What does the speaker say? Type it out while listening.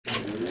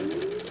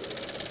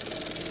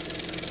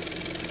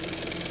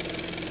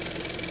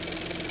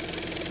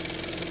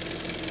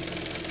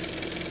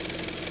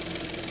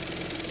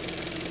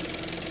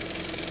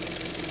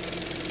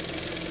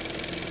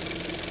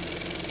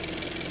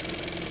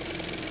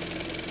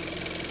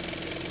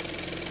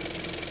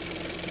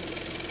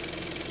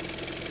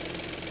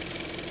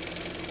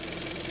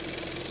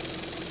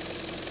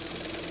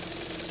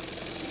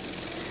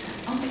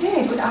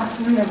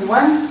afternoon,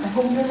 everyone. I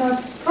hope you're not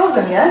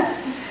frozen yet.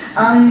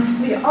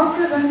 We are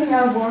presenting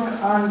our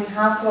work on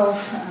behalf of,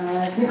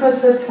 as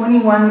Nicholas said,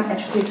 21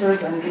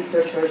 educators and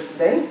researchers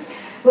today.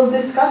 We'll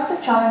discuss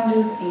the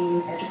challenges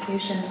in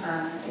education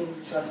and in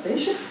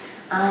visualization,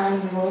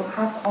 and we will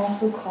have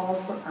also call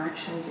for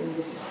actions in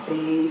this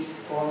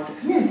space for the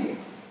community.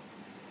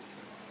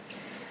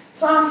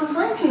 So our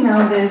society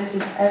nowadays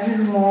is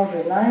ever more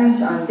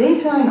reliant on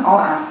data in all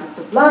aspects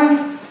of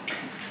life.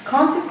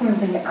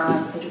 Consequently,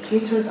 as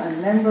educators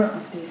and members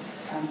of this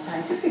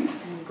scientific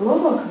and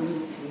global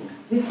community,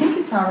 we think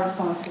it's our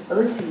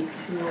responsibility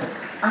to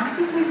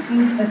actively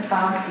think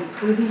about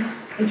improving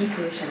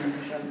education and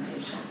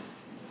visualization.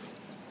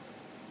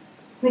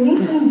 We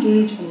need to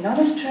engage in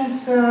knowledge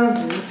transfer,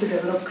 we need to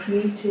develop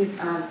creative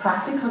and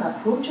practical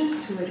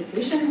approaches to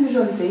education and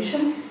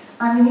visualization,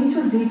 and we need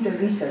to lead the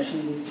research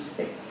in this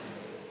space.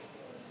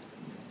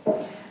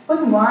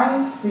 But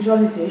why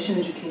visualization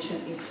education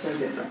is so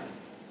different?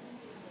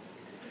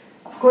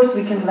 Of course,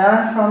 we can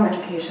learn from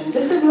education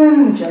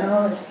discipline,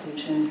 general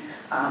education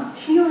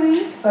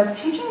theories, but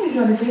teaching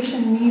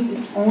visualization needs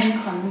its own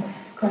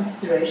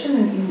consideration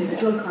and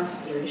individual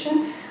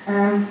consideration.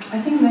 I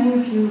think many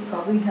of you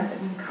probably have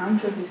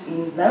encountered this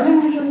in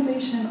learning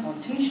visualization or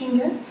teaching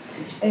it.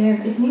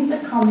 It needs a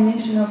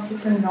combination of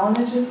different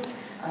knowledges,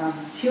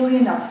 theory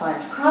and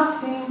applied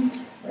crafting.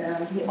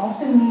 We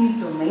often need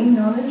domain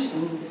knowledge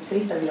in the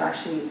space that we're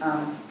actually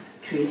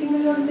creating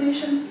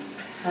visualization.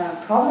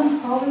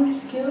 Problem-solving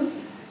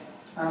skills,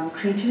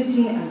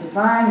 creativity and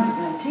design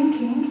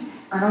thinking,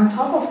 and on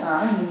top of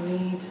that, we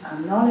need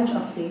knowledge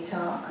of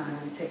data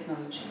and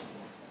technology.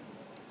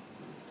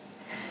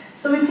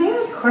 So we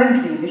think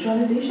currently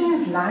visualization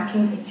is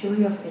lacking a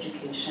theory of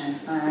education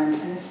and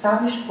an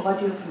established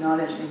body of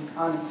knowledge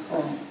on its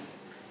own.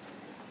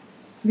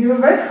 We were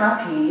very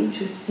happy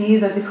to see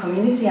that the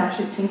community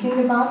actually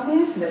thinking about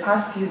this. In the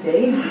past few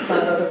days, we saw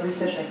a lot of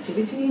research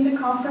activity in the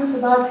conference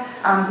about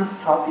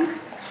this topic.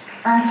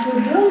 And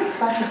to build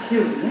such a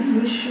theory,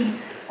 we should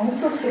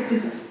also take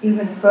this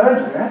even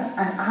further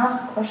and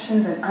ask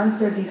questions and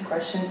answer these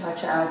questions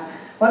such as,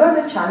 what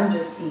are the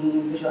challenges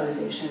in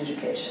visualization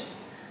education?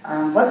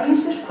 What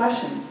research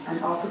questions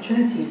and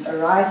opportunities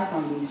arise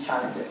from these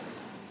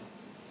challenges?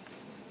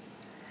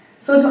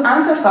 So to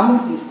answer some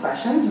of these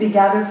questions, we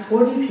gathered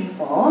 40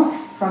 people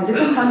from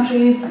different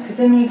countries,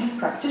 academic,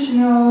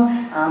 practitioner.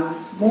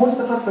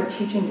 Most of us were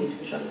teaching data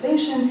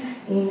visualization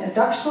in a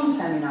doctoral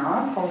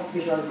seminar called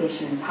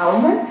Visualization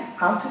Empowerment,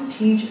 How to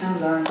Teach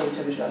and Learn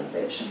Data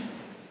Visualization.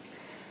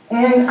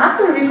 And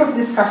after a week of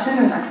discussion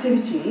and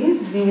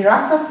activities, we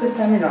wrapped up the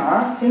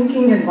seminar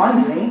thinking and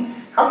wondering,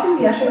 how can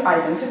we actually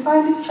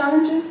identify these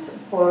challenges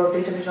for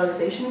data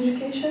visualization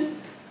education?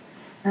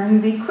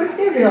 And we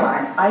quickly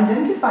realized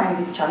identifying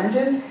these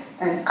challenges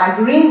and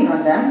agreeing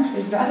on them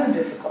is rather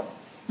difficult.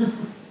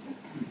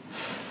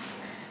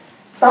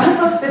 Some of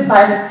us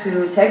decided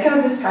to take our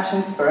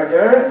discussions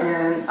further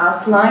and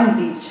outline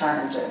these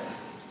challenges.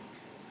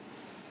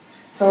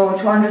 So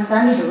to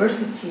understand the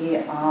diversity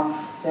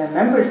of the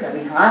members that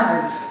we had,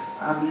 as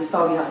you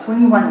saw, we have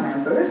 21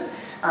 members,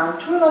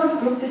 through a lot of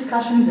group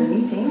discussions and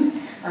meetings,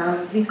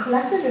 we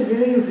collected a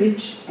very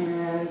rich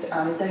and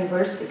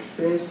diverse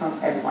experience from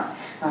everyone.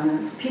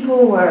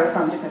 People were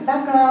from different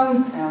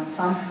backgrounds,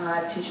 some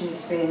had teaching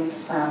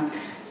experience,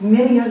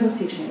 many years of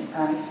teaching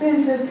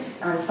experiences,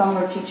 and some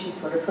were teaching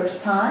for the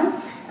first time,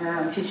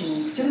 teaching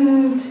a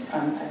student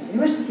at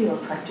university or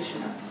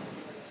practitioners.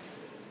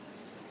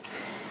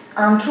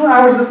 Through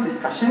hours of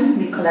discussion,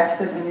 we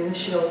collected an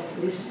initial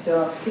list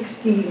of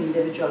 60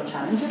 individual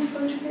challenges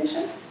for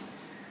education.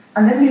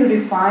 And then we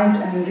refined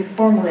and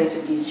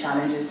reformulated these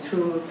challenges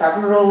through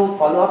several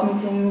follow-up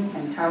meetings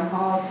and town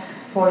halls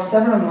for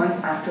several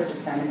months after the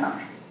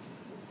seminar.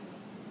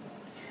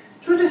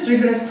 Through this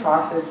rigorous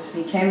process,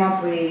 we came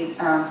up with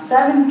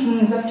 7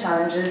 teams of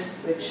challenges,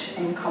 which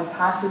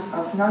encompasses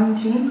of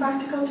 19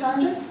 practical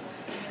challenges.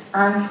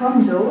 And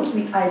from those,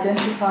 we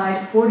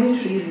identified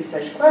 43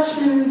 research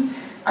questions,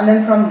 and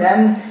then from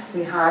them,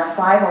 we had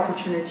 5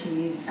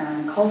 opportunities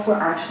and call for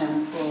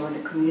action for the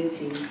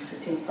community to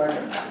think further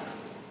about.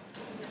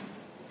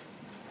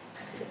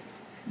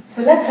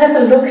 So let's have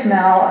a look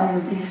now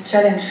on these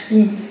challenge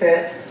themes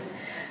first.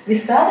 We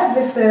started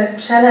with the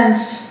challenge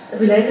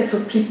related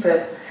to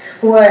people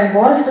who are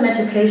involved in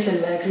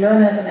education, like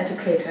learners and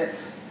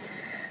educators.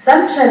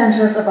 Some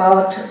challenges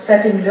about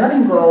setting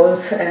learning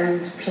goals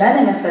and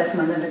planning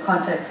assessment in the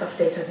context of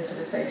data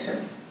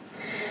visualization.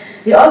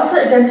 We also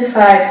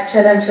identified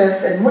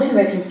challenges in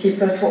motivating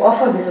people to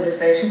offer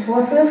visualization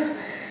courses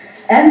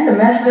and the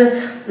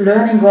methods,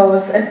 learning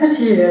goals and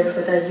materials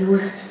that are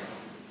used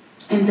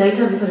in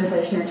data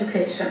visualization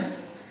education.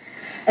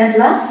 And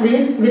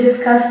lastly, we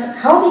discussed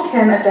how we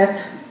can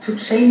adapt to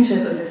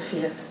changes in this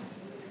field.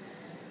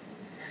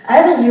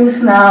 I will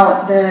use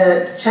now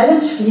the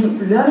challenge theme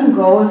learning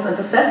goals and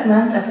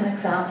assessment as an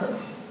example.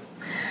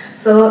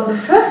 So the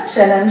first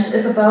challenge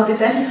is about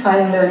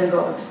identifying learning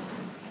goals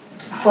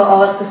for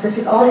our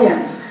specific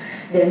audience,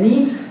 their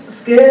needs,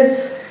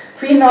 skills,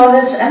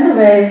 pre-knowledge and the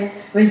way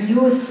will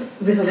use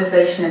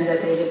visualization in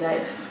their daily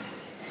lives.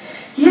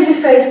 Here we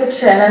face the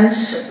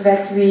challenge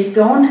that we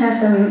don't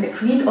have an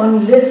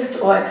agreed-on list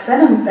or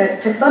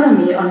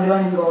taxonomy on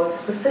learning goals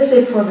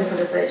specific for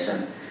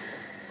visualization.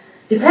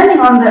 Depending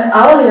on the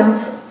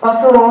audience,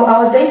 also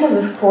our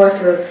data-viz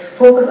courses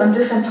focus on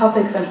different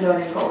topics and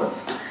learning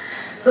goals.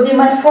 So we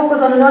might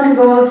focus on learning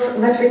goals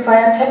that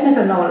require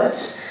technical knowledge.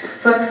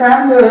 For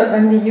example,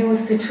 when we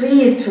use the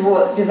tree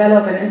to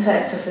develop an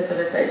interactive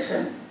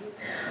visualization.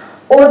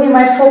 Or we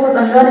might focus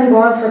on learning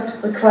goals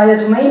that require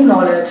domain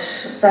knowledge,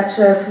 such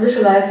as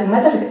visualizing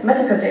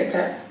medical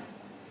data.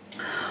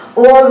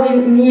 Or we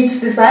need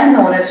design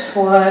knowledge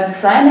for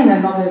designing a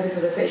novel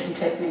visualization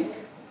technique.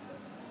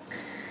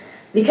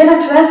 We can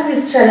address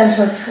these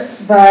challenges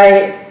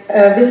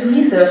with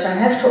research and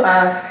have to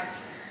ask,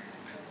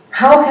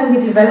 how can we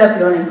develop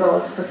learning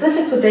goals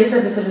specific to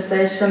data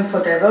visualization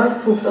for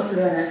diverse groups of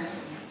learners?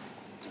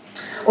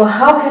 Or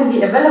how can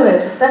we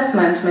evaluate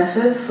assessment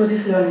methods for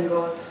these learning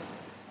goals?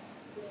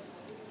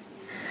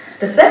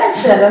 The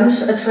second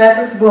challenge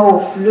addresses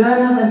both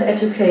learners and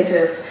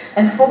educators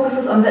and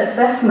focuses on the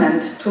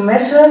assessment to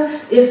measure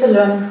if the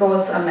learning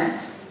goals are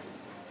met.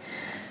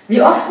 We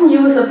often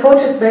use a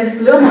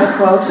project-based learning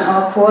approach in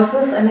our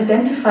courses and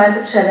identify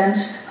the challenge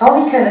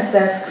how we can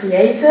assess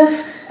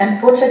creative and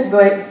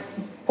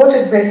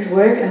project-based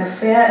work in a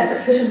fair and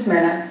efficient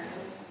manner.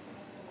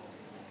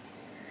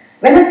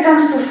 When it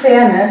comes to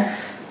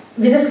fairness,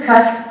 we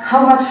discussed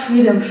how much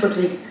freedom should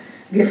we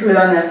give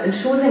learners in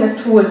choosing a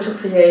tool to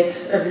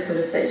create a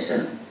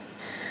visualization.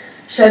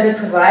 Shall we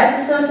provide a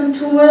certain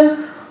tool,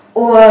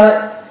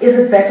 or is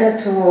it better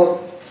to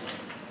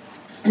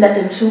let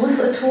them choose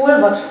a tool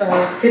what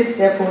fits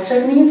their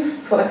project needs?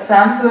 For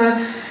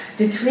example,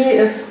 the tree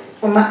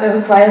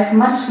requires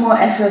much more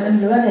effort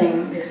in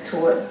learning this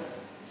tool.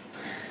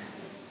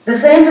 The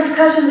same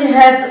discussion we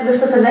had with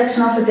the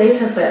selection of a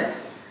dataset.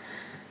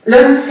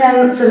 Learners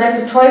can select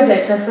a toy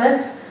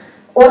dataset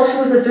or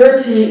choose a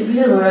dirty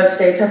real-world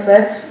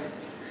dataset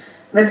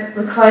that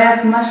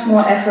requires much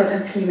more effort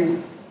in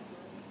cleaning.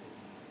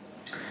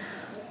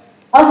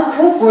 Also,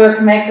 group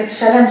work makes it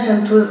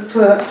challenging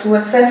to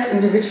assess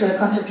individual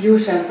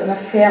contributions in a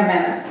fair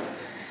manner,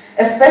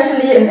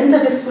 especially in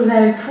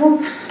interdisciplinary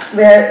groups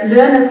where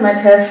learners might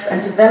have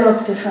and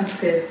develop different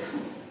skills.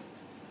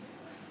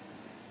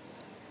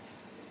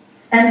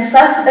 And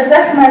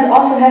assessment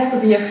also has to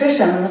be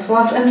efficient, and it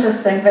was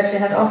interesting that we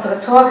had also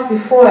a talk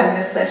before in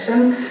this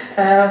session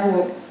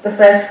who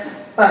assessed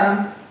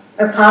a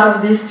part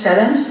of this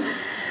challenge.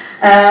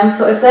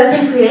 So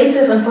assessing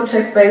creative and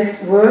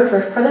project-based work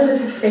with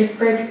qualitative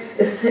feedback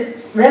is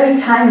very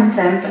time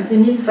intense, and we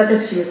need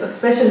strategies,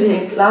 especially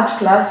in large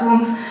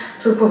classrooms,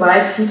 to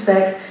provide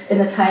feedback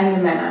in a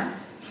timely manner.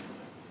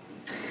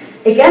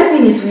 Again, we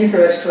need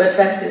research to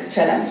address this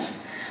challenge.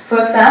 For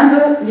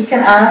example, we can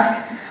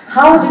ask,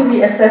 how do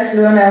we assess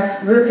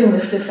learners working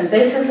with different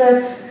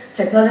datasets,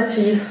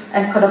 technologies,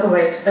 and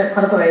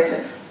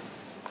collaborators?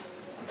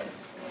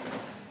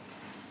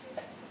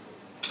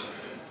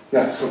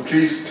 Yeah, so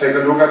please take a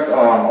look at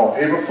our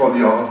paper for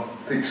the other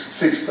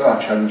six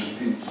challenge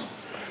themes.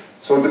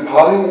 So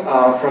departing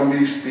from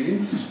these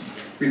themes,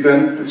 we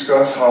then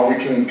discuss how we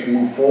can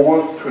move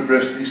forward to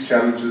address these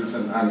challenges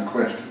and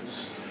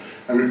questions.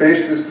 And we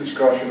base this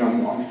discussion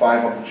on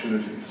 5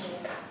 opportunities.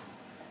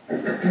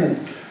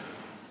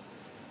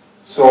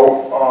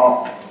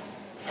 So,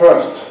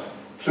 first,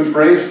 to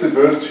embrace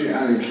diversity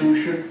and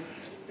inclusion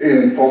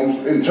in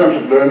terms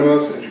of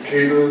learners,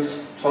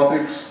 educators,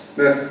 topics,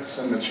 methods,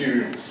 and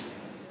materials,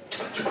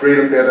 to create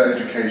a better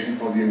education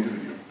for the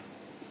individual.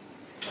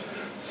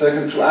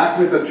 Second, to act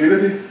with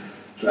agility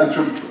and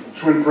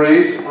to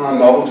embrace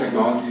novel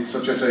technologies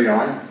such as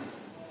AI,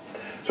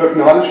 to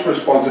acknowledge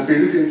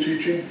responsibility in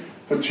teaching,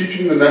 for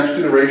teaching the next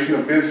generation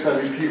of this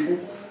savvy people,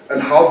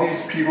 and how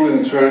these people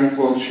in turn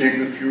will shape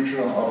the future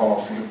of our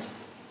field.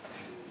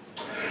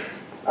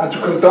 And to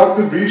conduct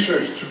the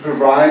research to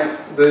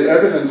provide the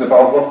evidence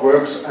about what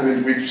works and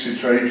in which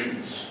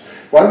situations.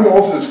 While we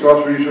also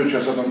discuss research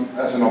as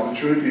an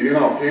opportunity in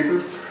our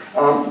paper,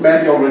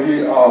 Mandy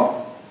already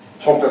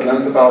talked at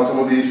length about some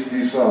of these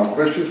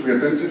questions we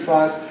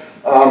identified.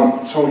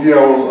 So here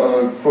I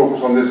will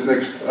focus on this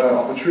next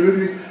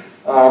opportunity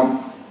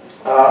about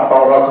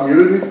our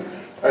community.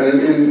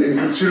 And in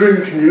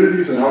considering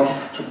communities and how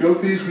to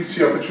build these, we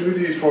see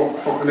opportunities for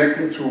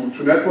connecting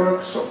to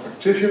networks of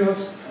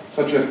practitioners,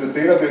 such as the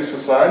Database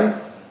Society,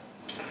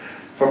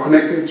 for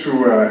connecting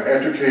to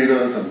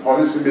educators and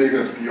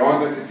policymakers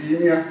beyond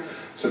academia,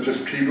 such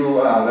as people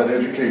that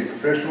educate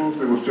professionals.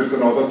 There was just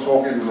another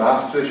talk in the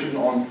last session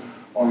on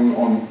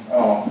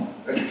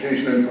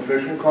education in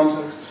professional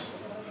contexts.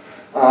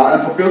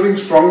 And for building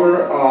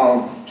stronger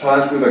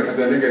ties with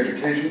academic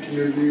education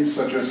communities,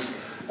 such as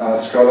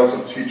scholars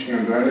of teaching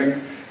and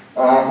learning,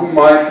 who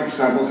might, for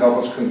example, help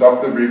us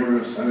conduct the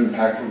rigorous and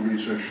impactful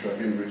research that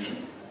we envision.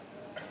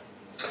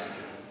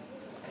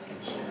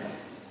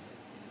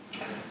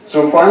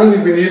 So finally,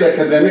 we need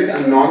academic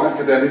and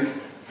non-academic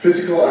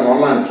physical and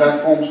online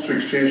platforms to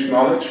exchange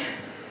knowledge,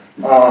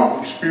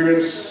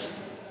 experience,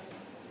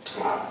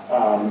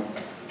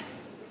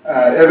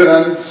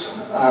 evidence,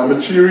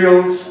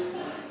 materials,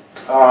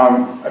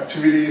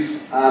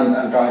 activities, and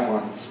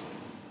guidelines.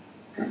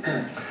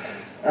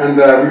 And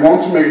we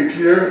want to make it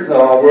clear that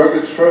our work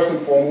is first and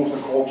foremost a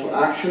call to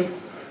action.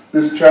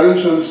 These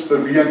challenges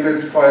that we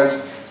identify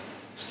as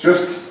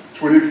just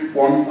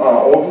 21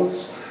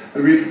 authors,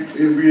 and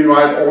we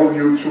invite all of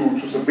you to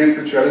submit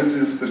the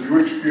challenges that you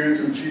experience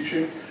in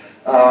teaching.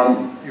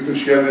 You can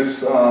share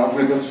this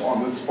with us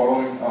on this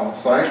following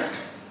site.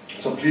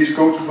 So please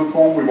go to the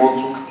form. We want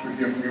to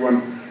hear from you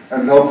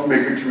and help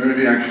make the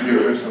community actually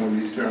address some of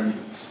these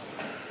challenges.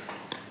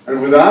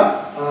 And with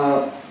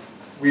that,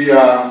 we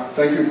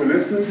thank you for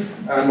listening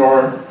and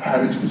are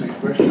happy to take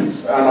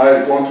questions. And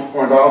I want to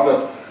point out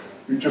that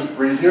we just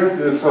 3 here.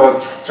 There's 10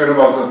 of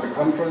us at the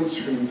conference.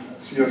 You can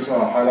see us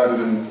highlighted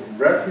in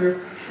red here.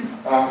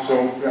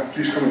 So yeah,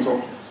 please come and talk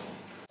to us.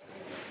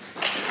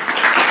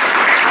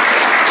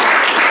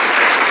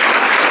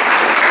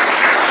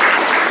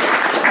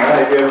 All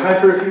right, we have time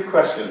for a few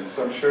questions.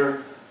 I'm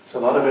sure there's a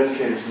lot of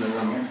educators in the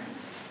room here.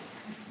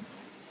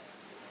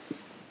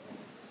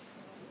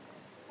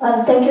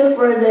 Thank you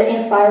for the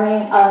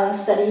inspiring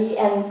study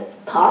and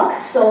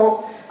talk.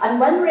 So I'm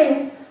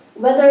wondering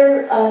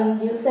whether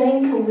you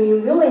think we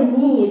really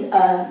need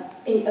an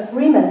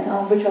agreement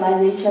on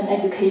visualization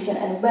education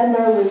and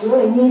whether we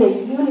really need a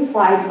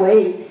unified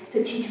way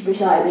to teach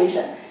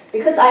visualization.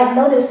 Because I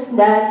noticed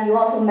that you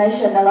also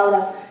mentioned a lot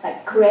of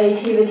like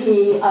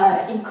creativity,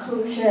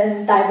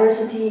 inclusion,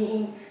 diversity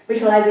in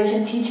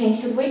visualization teaching.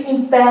 Should we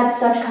embed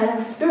such kind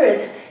of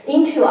spirit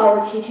into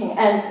our teaching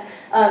and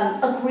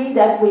agree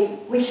that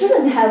we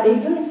shouldn't have a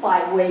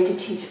unified way to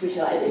teach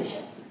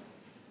visualization?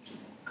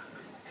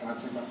 Can I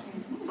take that?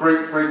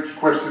 Great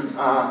question.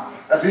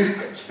 At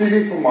least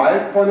speaking from my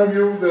point of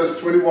view, there's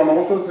 21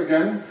 authors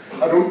again.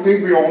 I don't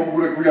think we all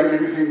would agree on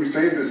everything we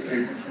say in this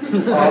paper.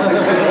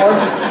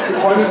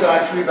 The point is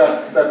actually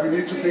that we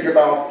need to think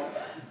about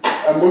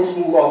a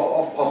multiple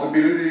of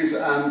possibilities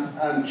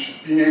and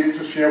being able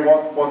to share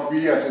what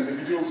we as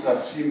individuals have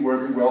seen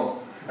working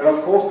well. And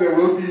of course there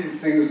will be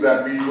things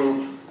that we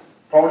will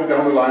probably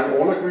down the line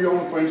all agree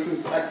on. For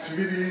instance,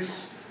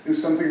 activities is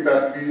something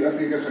that we, I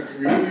think as a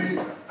community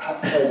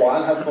for a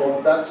while have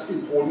thought that's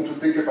important to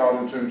think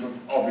about in terms of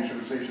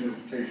visualization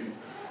education.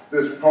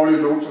 There's probably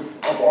loads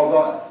of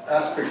other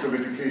aspects of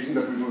education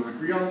that we will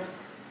agree on.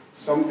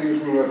 Some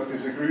things we will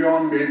disagree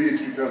on. Maybe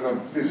it's because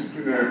of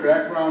disciplinary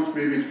backgrounds,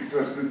 maybe it's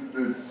because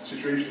the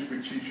situations we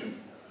teach in.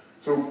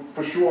 So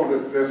for sure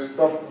that there's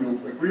stuff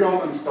we'll agree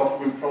on and stuff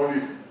we'll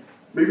probably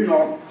maybe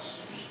not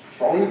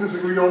strongly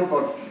disagree on,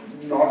 but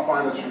not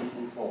find as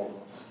useful for all of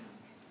us.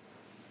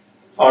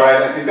 All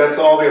right, I think that's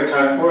all we have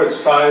time for. It's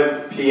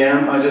 5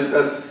 p.m. Just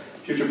as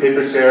future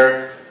paper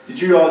share, did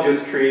you all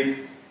just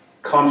create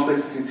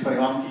conflict between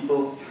 21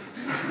 people?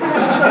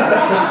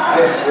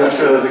 Yes, I'm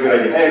sure that was a good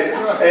idea. Hey,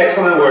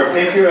 excellent work.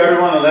 Thank you,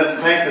 everyone, and let's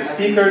thank the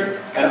speakers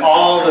and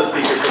all the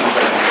speakers for the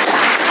presentation.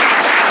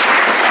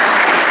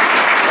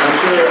 I'm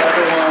sure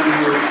everyone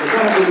who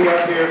presented will be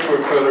up here for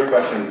further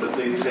questions, so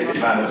please take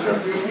advantage of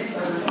it.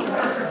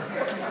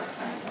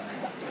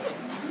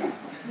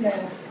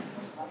 Yeah.